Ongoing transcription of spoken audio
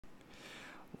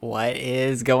What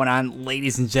is going on,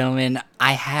 ladies and gentlemen?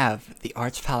 I have the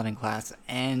ARCHPALADIN class,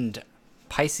 and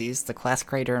Pisces, the class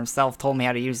creator himself, told me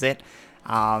how to use it.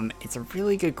 It's a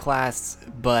really good class,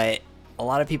 but a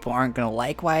lot of people aren't going to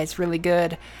like why it's really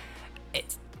good.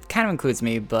 It kind of includes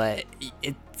me, but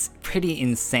it's pretty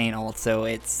insane also.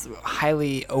 It's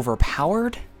highly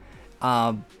overpowered,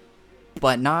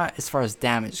 but not as far as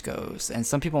damage goes. And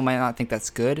some people might not think that's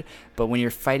good, but when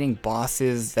you're fighting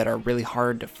bosses that are really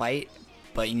hard to fight,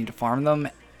 but you need to farm them,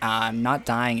 not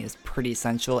dying is pretty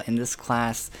essential in this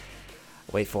class.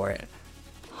 Wait for it.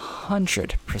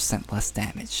 100% less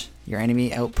damage. Your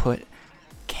enemy output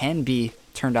can be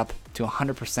turned up to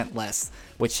 100% less,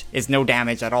 which is no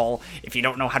damage at all. If you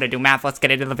don't know how to do math, let's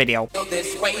get into the video.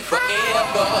 This way forever.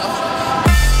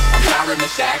 I'm sorry,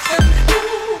 Miss Jackson.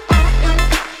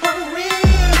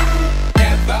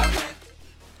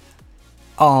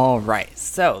 Alright,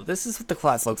 so this is what the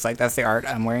class looks like. That's the art.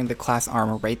 I'm wearing the class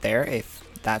armor right there, if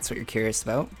that's what you're curious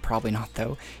about. Probably not,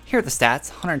 though. Here are the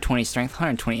stats: 120 strength,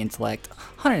 120 intellect,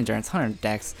 100 endurance, 100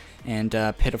 dex, and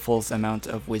pitiful's amount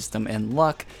of wisdom and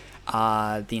luck.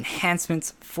 The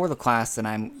enhancements for the class that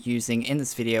I'm using in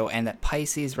this video and that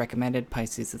Pisces recommended.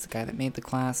 Pisces is the guy that made the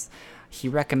class. He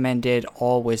recommended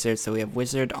all wizards, so we have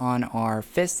wizard on our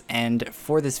fists, and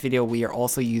for this video we are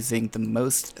also using the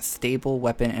most stable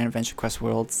weapon in AdventureQuest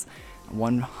worlds,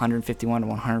 151 to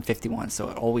 151, so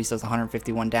it always does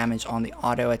 151 damage on the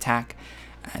auto attack,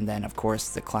 and then of course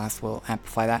the class will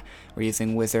amplify that. We're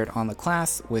using wizard on the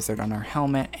class, wizard on our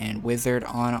helmet, and wizard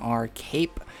on our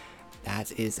cape.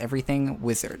 That is everything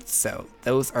wizard, so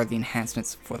those are the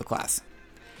enhancements for the class.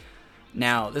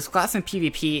 Now, this class in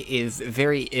PvP is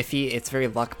very iffy. It's very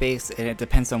luck-based, and it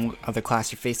depends on what other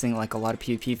class you're facing. Like a lot of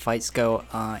PvP fights go,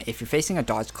 if you're facing a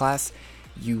dodge class,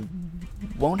 you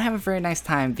won't have a very nice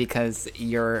time because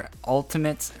your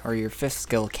ultimate or your fifth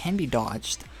skill can be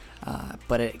dodged,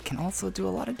 but it can also do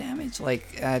a lot of damage,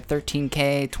 like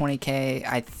 13k, 20k.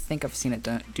 I think I've seen it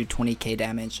do 20k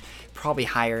damage, probably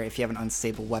higher if you have an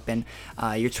unstable weapon.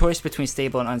 Your choice between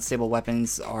stable and unstable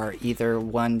weapons are either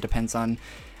one, depends on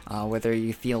whether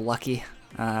you feel lucky,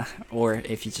 or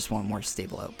if you just want more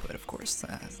stable output, of course.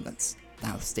 That's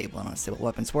how stable and unstable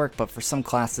weapons work, but for some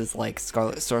classes like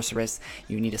Scarlet Sorceress,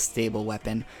 you need a stable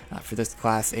weapon. For this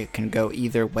class, it can go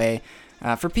either way.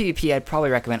 For PvP, I'd probably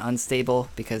recommend unstable,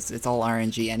 because it's all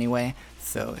RNG anyway,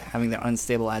 so having the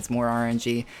unstable adds more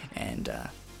RNG, and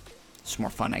it's more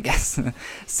fun, I guess.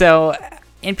 So,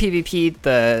 in PvP,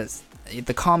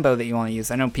 the combo that you want to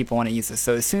use, I know people want to use this,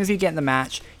 so as soon as you get in the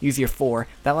match, use your 4.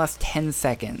 That lasts 10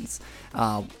 seconds.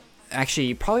 Actually,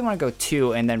 you probably want to go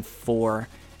 2 and then 4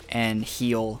 and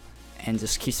heal, and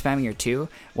just keep spamming your 2.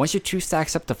 Once your 2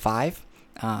 stacks up to 5,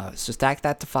 so stack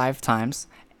that to 5 times,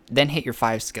 then hit your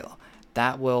 5 skill.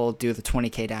 That will do the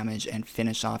 20k damage and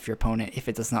finish off your opponent if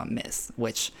it does not miss,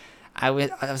 which I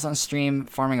was on stream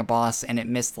farming a boss and it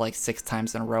missed like 6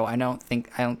 times in a row. I don't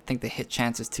think the hit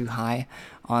chance is too high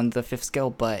on the 5th skill,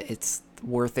 but it's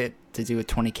worth it to do a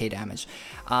 20k damage.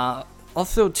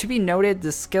 Also, to be noted,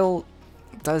 the skill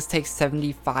does take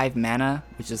 75 mana,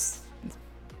 which is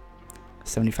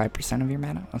 75% of your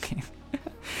mana. Okay.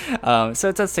 So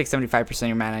it does take 75% of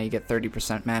your mana. You get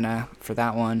 30% mana for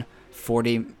that one,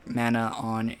 40 mana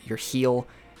on your heal,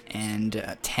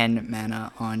 and 10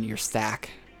 mana on your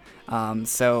stack.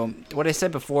 So what I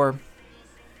said before,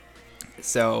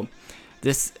 so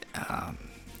this,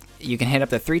 you can hit up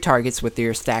to 3 targets with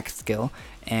your stack skill,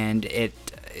 and it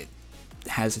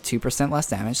has a 2% less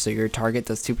damage, so your target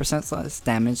does 2% less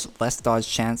damage, less dodge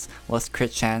chance, less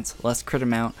crit chance, less crit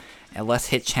amount, and less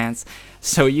hit chance.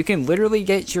 So you can literally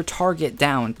get your target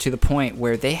down to the point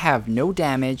where they have no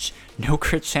damage, no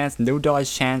crit chance, no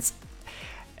dodge chance,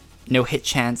 no hit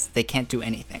chance. They can't do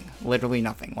anything, literally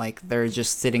nothing. Like, they're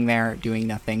just sitting there doing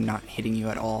nothing, not hitting you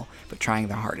at all, but trying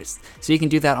their hardest. So you can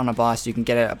do that on a boss. You can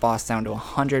get a boss down to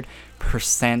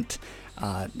 100%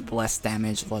 less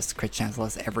damage, less crit chance,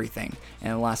 less everything,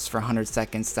 and it lasts for 100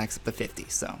 seconds, stacks up to 50.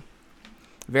 So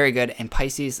very good. And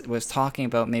Pisces was talking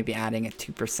about maybe adding a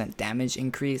 2% damage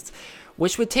increase,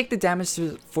 which would take the damage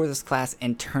for this class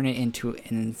and turn it into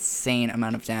an insane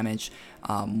amount of damage,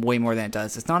 way more than it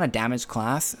does. It's not a damage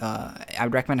class. I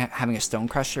would recommend having a Stone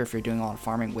Crusher if you're doing a lot of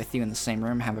farming with you in the same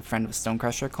room. Have a friend with Stone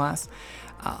Crusher class.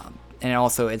 And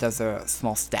also it does a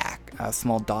small stack, a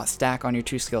small dot stack on your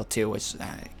 2 skill too, which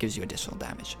gives you additional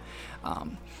damage.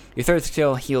 Your 3rd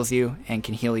skill heals you and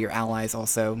can heal your allies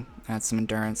also. Add some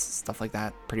endurance, stuff like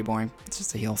that. Pretty boring. It's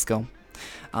just a heal skill.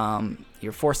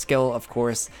 Your 4th skill, of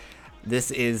course,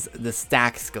 this is the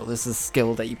stack skill. This is a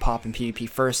skill that you pop in PvP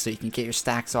first, so you can get your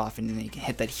stacks off, and then you can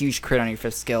hit that huge crit on your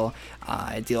 5th skill.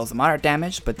 It deals moderate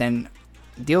damage, but then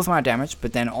deals a lot of damage,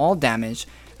 but then all damage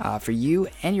for you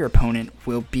and your opponent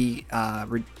will be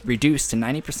reduced to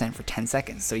 90% for 10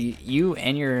 seconds. So you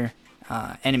and your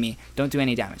enemy don't do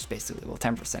any damage, basically. Well,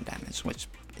 10% damage, which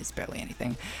is barely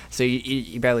anything. So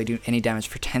you barely do any damage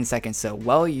for 10 seconds. So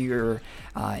while you're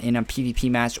in a PvP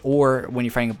match, or when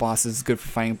you're fighting a boss, this is good for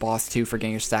fighting a boss too, for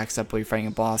getting your stacks up while you're fighting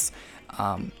a boss.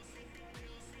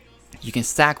 You can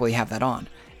stack while you have that on,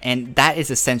 and that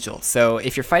is essential. So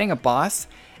if you're fighting a boss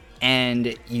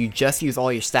and you just use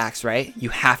all your stacks, right, you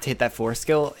have to hit that 4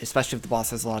 skill, especially if the boss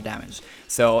has a lot of damage.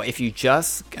 So if you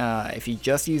just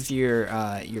use your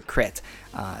crit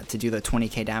to do the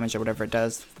 20k damage or whatever it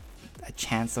does, a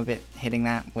chance of it hitting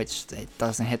that, which it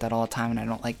doesn't hit that all the time, and I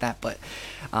don't like that, but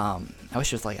I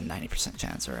wish it was like a 90%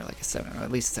 chance, or like a 7, or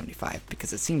at least 75,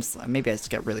 because it seems maybe I just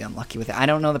get really unlucky with it. I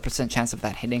don't know the percent chance of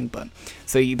that hitting, but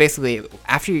so you basically,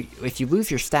 if you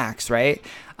lose your stacks, right,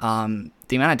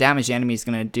 the amount of damage the enemy is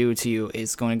going to do to you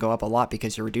is going to go up a lot,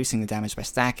 because you're reducing the damage by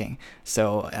stacking.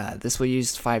 So this will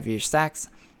use 5 of your stacks,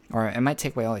 or it might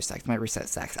take away all your stacks, it might reset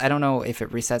stacks. I don't know if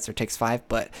it resets or takes 5,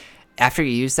 but after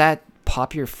you use that,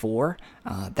 pop your 4,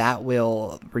 that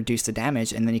will reduce the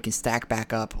damage, and then you can stack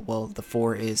back up while the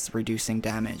 4 is reducing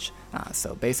damage.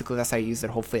 So basically that's how you use it.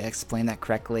 Hopefully I explained that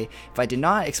correctly. If I did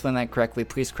not explain that correctly,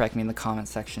 please correct me in the comment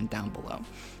section down below.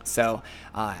 So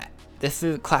this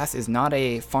class is not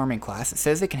a farming class. It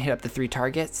says it can hit up to 3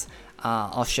 targets.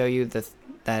 I'll show you that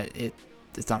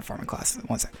it's not a farming class.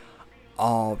 One sec.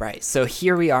 Alright, so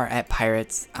here we are at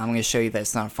Pirates. I'm going to show you that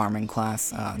it's not a farming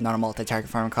class, not a multi-target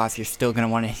farming class. You're still going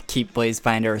to want to keep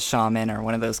Blazebinder or Shaman or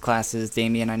one of those classes.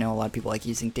 Damien, I know a lot of people like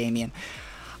using Damien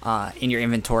in your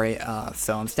inventory.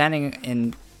 So I'm standing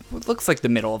in what looks like the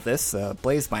middle of this.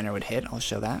 Blazebinder would hit, I'll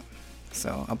show that.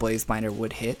 So a Blazebinder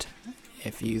would hit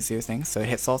if you use your thing. So it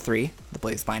hits all 3, the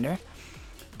Blazebinder.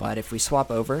 But if we swap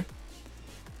over,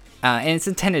 and it's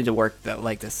intended to work though,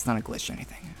 like this, it's not a glitch or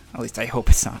anything. At least I hope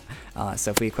it's not.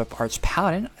 So if we equip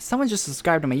ARCHPALADIN, someone just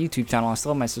subscribed to my YouTube channel. I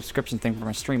still have my subscription thing for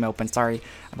my stream open. Sorry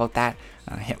about that.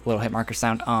 Little hit marker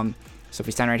sound. So if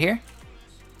we stand right here,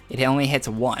 it only hits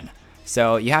 1.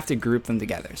 So you have to group them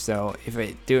together. So if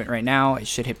I do it right now, it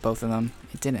should hit both of them.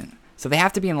 It didn't. So they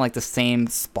have to be in like the same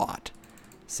spot.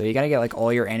 So you gotta get like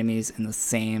all your enemies in the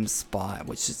same spot,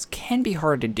 which can be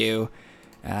hard to do.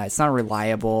 It's not a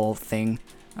reliable thing.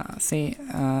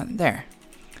 There.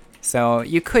 So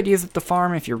you could use it to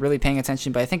farm if you're really paying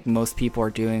attention, but I think most people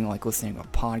are doing like listening to a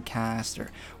podcast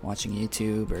or watching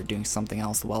YouTube or doing something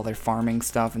else while they're farming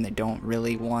stuff, and they don't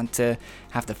really want to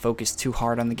have to focus too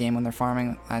hard on the game when they're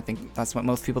farming. I think that's what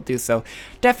most people do. So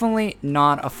definitely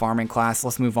not a farming class.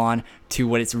 Let's move on to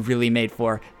what it's really made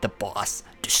for, the boss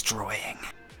destroying.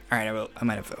 Alright, I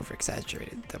might have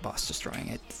over-exaggerated the boss destroying.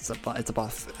 It's a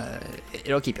boss,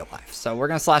 it'll keep you alive. So we're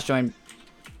going to slash join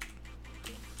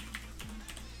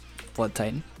Blood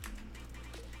Titan.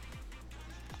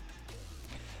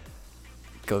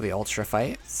 Go the ultra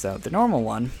fight. So the normal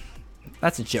one,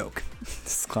 that's a joke.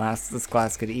 This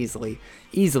class could easily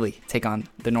take on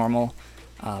the normal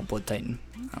Blood Titan.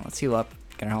 Let's heal up,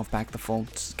 get our health back to full,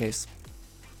 just in case.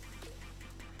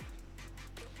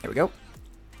 There we go.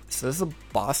 So this is a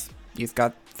boss. He's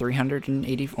got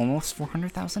 380, almost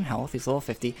 400,000 health. He's level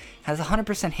 50. Has a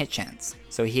 100% hit chance.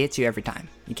 So he hits you every time.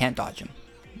 You can't dodge him.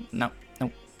 Nope.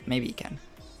 Maybe he can.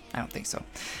 I don't think so.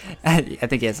 I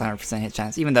think he has a 100% hit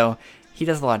chance, even though he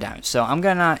does a lot of damage. So I'm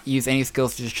gonna not use any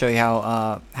skills to just show you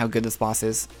how good this boss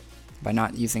is by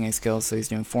not using any skills. So he's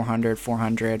doing 400,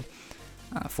 400,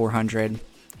 400.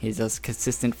 He does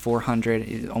consistent 400.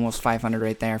 He's almost 500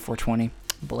 right there. 420.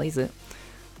 Blaze it.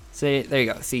 So there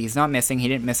you go. See, he's not missing. He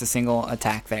didn't miss a single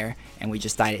attack there, and we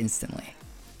just died instantly.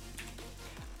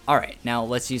 Alright, now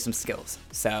let's use some skills.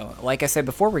 So, like I said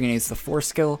before, we're going to use the 4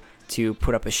 skill to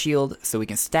put up a shield so we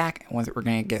can stack. Once we're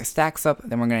going to get stacks up,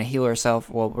 then we're going to heal ourselves.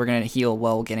 Well, we're going to heal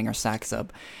while getting our stacks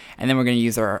up. And then we're going to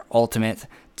use our ultimate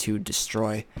to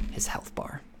destroy his health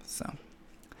bar. So,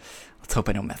 let's hope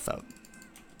I don't mess up.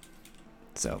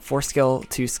 So 4 skill,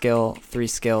 2 skill, 3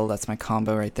 skill, that's my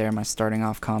combo right there, my starting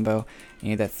off combo. You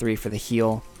need that 3 for the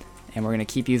heal, and we're going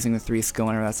to keep using the 3 skill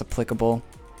whenever that's applicable.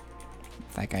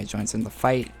 If that guy joins in the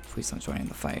fight, please don't join in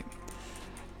the fight.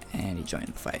 And he joined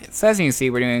the fight. So as you can see,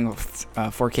 we're doing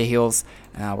 4k heals.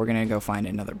 We're going to go find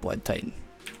another Blood Titan.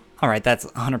 Alright, that's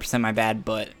 100% my bad,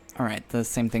 but alright, the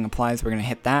same thing applies. We're going to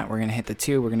hit that, we're going to hit the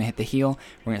 2, we're going to hit the heal,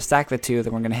 we're going to stack the 2,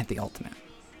 then we're going to hit the ultimate.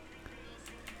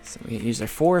 So we use our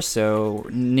 4, so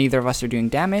neither of us are doing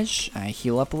damage. I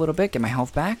heal up a little bit, get my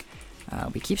health back.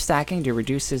 We keep stacking to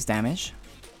reduce his damage.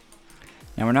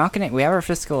 Now we're not gonna, we have our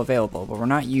fifth skill available, but we're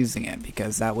not using it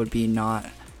because that would be not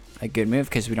a good move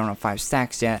because we don't have 5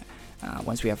 stacks yet.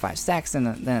 Once we have 5 stacks, then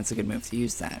it's a good move to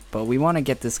use that. But we want to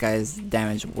get this guy's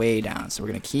damage way down, so we're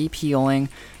gonna keep healing,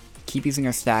 keep using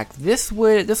our stack. This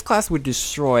class would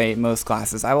destroy most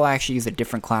classes. I will actually use a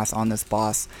different class on this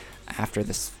boss after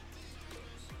this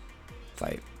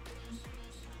fight.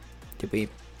 Did we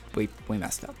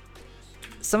messed up?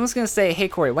 Someone's gonna say, "Hey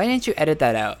Corey, why didn't you edit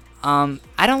that out?"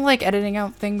 I don't like editing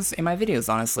out things in my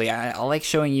videos, honestly. I like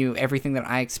showing you everything that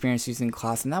I experienced using the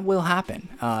class, and that will happen.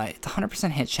 It's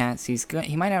 100% hit chance.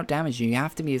 He might out damage you. You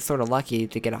have to be sort of lucky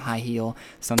to get a high heal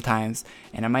sometimes,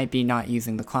 and I might be not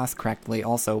using the class correctly.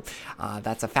 Also,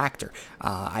 that's a factor.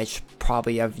 I should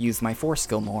probably have used my force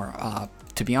skill more,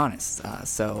 to be honest.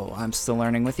 So I'm still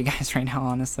learning with you guys right now,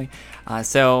 honestly.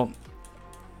 So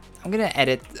I'm gonna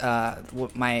edit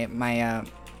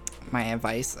my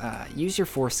advice. Use your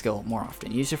force skill more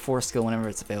often. Use your force skill whenever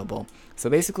it's available. So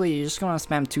basically, you're just going to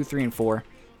spam 2, 3, and 4.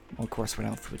 Well, of course, what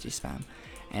else would you spam?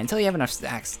 And until you have enough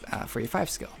stacks for your 5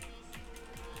 skill.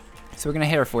 So we're going to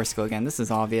hit our 4 skill again. This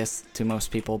is obvious to most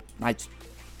people. I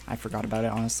forgot about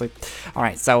it, honestly.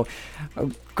 Alright, so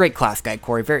great class guide,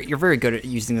 Corey. You're very good at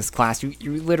using this class.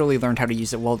 You literally learned how to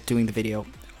use it while doing the video.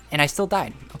 And I still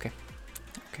died. Okay.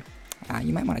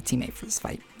 You might want a teammate for this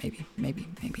fight. Maybe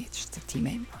it's just a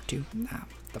teammate or two.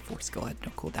 The force skill had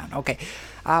no cooldown. Okay.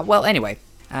 Well, anyway,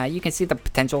 you can see the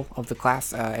potential of the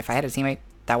class. If I had a teammate,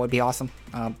 that would be awesome.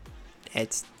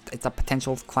 It's a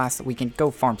potential class that we can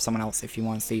go farm someone else if you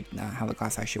want to see how the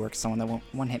class actually works. Someone that won't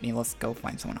one hit me. Let's go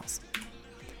find someone else.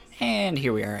 And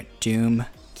here we are at Doom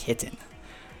Kitten.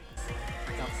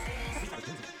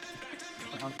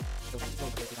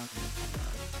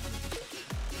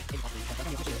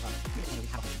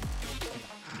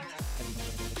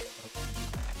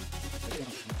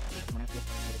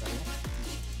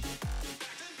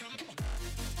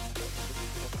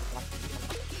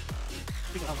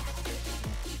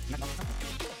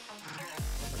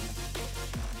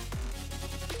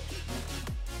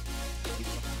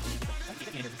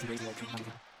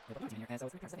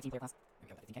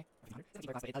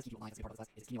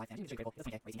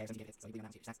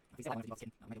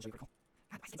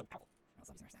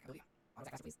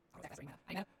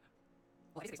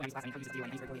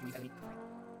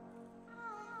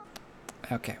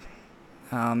 Okay.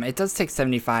 It does take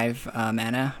 75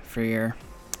 mana for your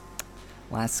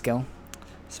last skill,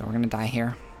 so we're gonna die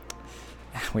here.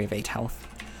 We have 8 health.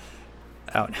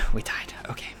 Oh no, we died.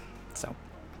 Okay, so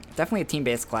definitely a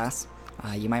team-based class.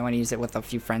 You might want to use it with a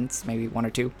few friends, maybe 1 or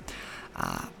 2.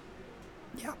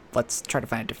 Yeah, let's try to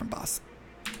find a different boss.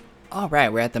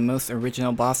 Alright, we're at the most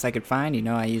original boss I could find. You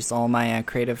know, I used all my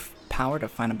creative power to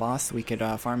find a boss we could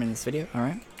farm in this video.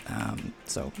 Alright,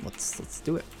 so let's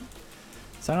do it.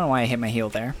 So I don't know why I hit my heal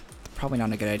there. Probably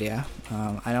not a good idea.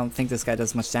 I don't think this guy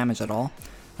does much damage at all.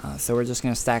 So we're just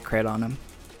going to stack crit on him.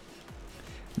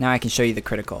 Now I can show you the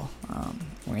critical. We're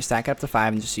going to stack it up to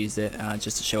 5 and just use it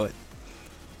just to show it.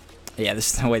 Yeah,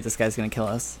 there's no way this guy's going to kill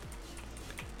us.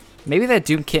 Maybe that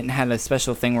Doom Kitten had a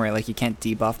special thing where like you can't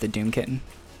debuff the Doom Kitten.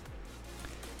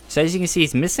 So as you can see,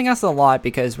 he's missing us a lot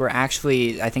because we're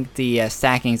actually, I think the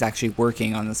stacking is actually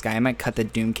working on this guy. I might cut the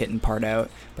Doom Kitten part out,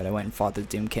 but I went and fought the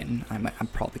Doom Kitten. I'll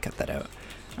probably cut that out.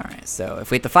 Alright, so if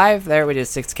we hit the 5, there we did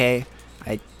 6k.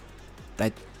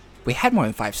 We had more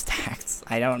than 5 stacks.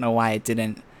 I don't know why it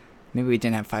didn't. Maybe we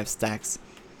didn't have 5 stacks.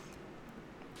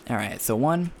 Alright, so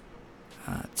 1,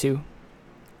 2.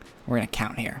 We're going to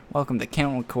count here. Welcome to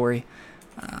Count with Corey.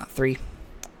 3.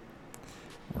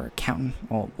 We're counting.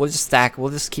 Well, we'll just stack. We'll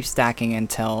just keep stacking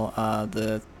until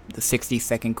the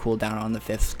 60-second cooldown on the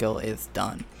 5th skill is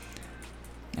done.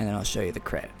 And then I'll show you the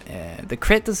crit. The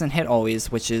crit doesn't hit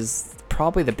always, which is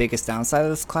probably the biggest downside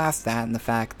of this class. That and the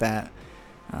fact that,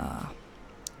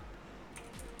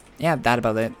 yeah, that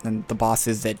about it. And the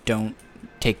bosses that don't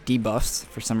take debuffs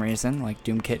for some reason, like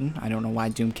Doom Kitten. I don't know why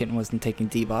Doom Kitten wasn't taking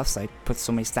debuffs. I put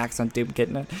so many stacks on Doom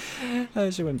Kitten.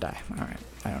 She wouldn't die. Alright.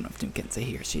 I don't know if Doom Kitten's a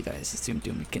he or she. I just assume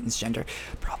Doom Kitten's gender.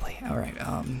 Probably. Alright.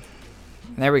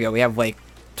 There we go. We have like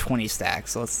 20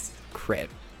 stacks. So let's crit.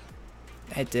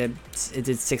 It did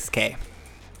 6k.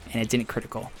 And it didn't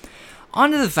critical. On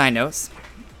the design notes,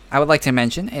 I would like to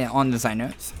mention, on the design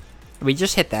notes, we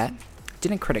just hit that.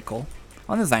 Didn't critical.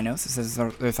 On the design notes, it says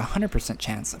there's a 100%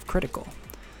 chance of critical.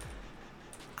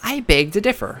 I beg to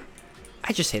differ.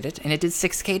 I just hit it, and it did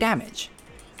 6k damage.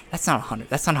 That's not 100.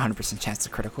 That's not 100% chance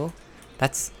of critical.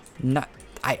 That's not.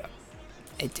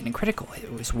 It didn't critical.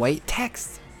 It was white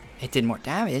text. It did more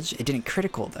damage. It didn't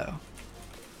critical though.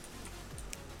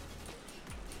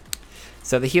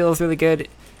 So the heal is really good.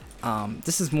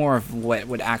 This is more of what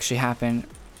would actually happen.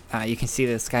 You can see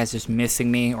this guy's just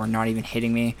missing me, or not even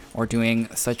hitting me, or doing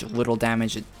such little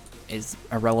damage. is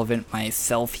irrelevant. My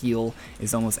self-heal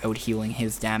is almost out-healing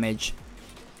his damage.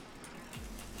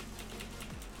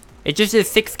 It just is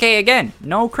 6k again.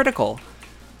 No critical.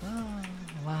 Oh,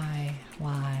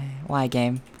 why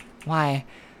game? Why?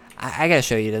 I gotta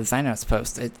show you the design notes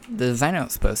post. The design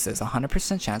notes post says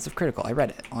 100% chance of critical. I read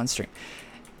it on stream.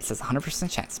 It says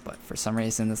 100% chance, but for some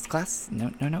reason in this class,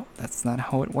 no, that's not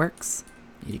how it works.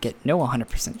 You get no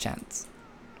 100% chance.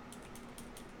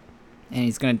 And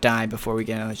he's gonna die before we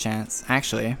get another chance.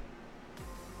 Actually,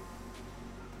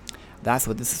 that's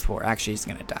what this is for. Actually, he's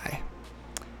gonna die.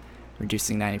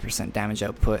 Reducing 90% damage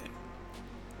output.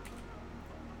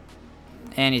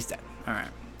 And he's dead. Alright,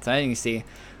 so as you can see,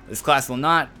 this class will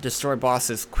not destroy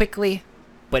bosses quickly,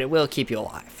 but it will keep you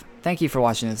alive. Thank you for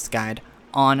watching this guide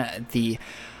on the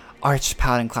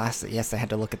ARCHPALADIN class. Yes, I had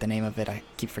to look at the name of it. I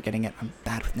keep forgetting it. I'm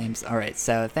bad with names. Alright,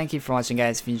 so thank you for watching,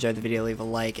 guys. If you enjoyed the video, leave a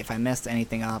like. If I messed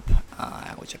anything up,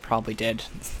 which I probably did,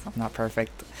 I'm not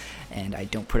perfect, and I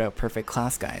don't put out perfect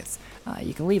class guides,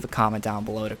 you can leave a comment down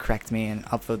below to correct me and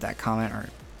upload that comment, or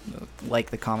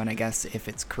like the comment, I guess, if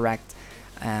it's correct.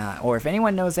 Or if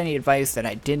anyone knows any advice that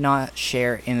I did not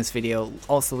share in this video,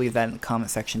 also leave that in the comment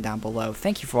section down below.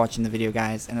 Thank you for watching the video,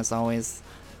 guys, and as always,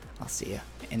 I'll see you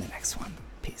in the next one.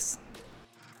 Peace.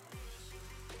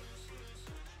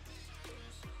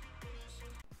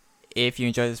 If you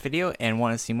enjoyed this video and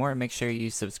want to see more, make sure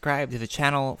you subscribe to the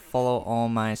channel, follow all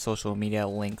my social media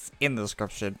links in the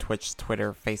description, Twitch,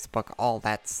 Twitter, Facebook, all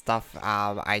that stuff.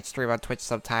 I stream on Twitch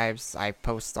sometimes, I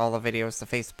post all the videos to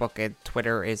Facebook, and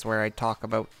Twitter is where I talk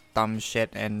about dumb shit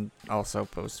and also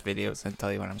post videos and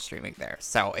tell you when I'm streaming there.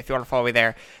 So if you want to follow me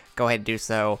there, go ahead and do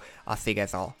so. I'll see you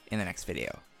guys all in the next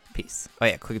video. Peace. Oh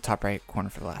yeah, click the top right corner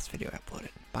for the last video I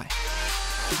uploaded. Bye.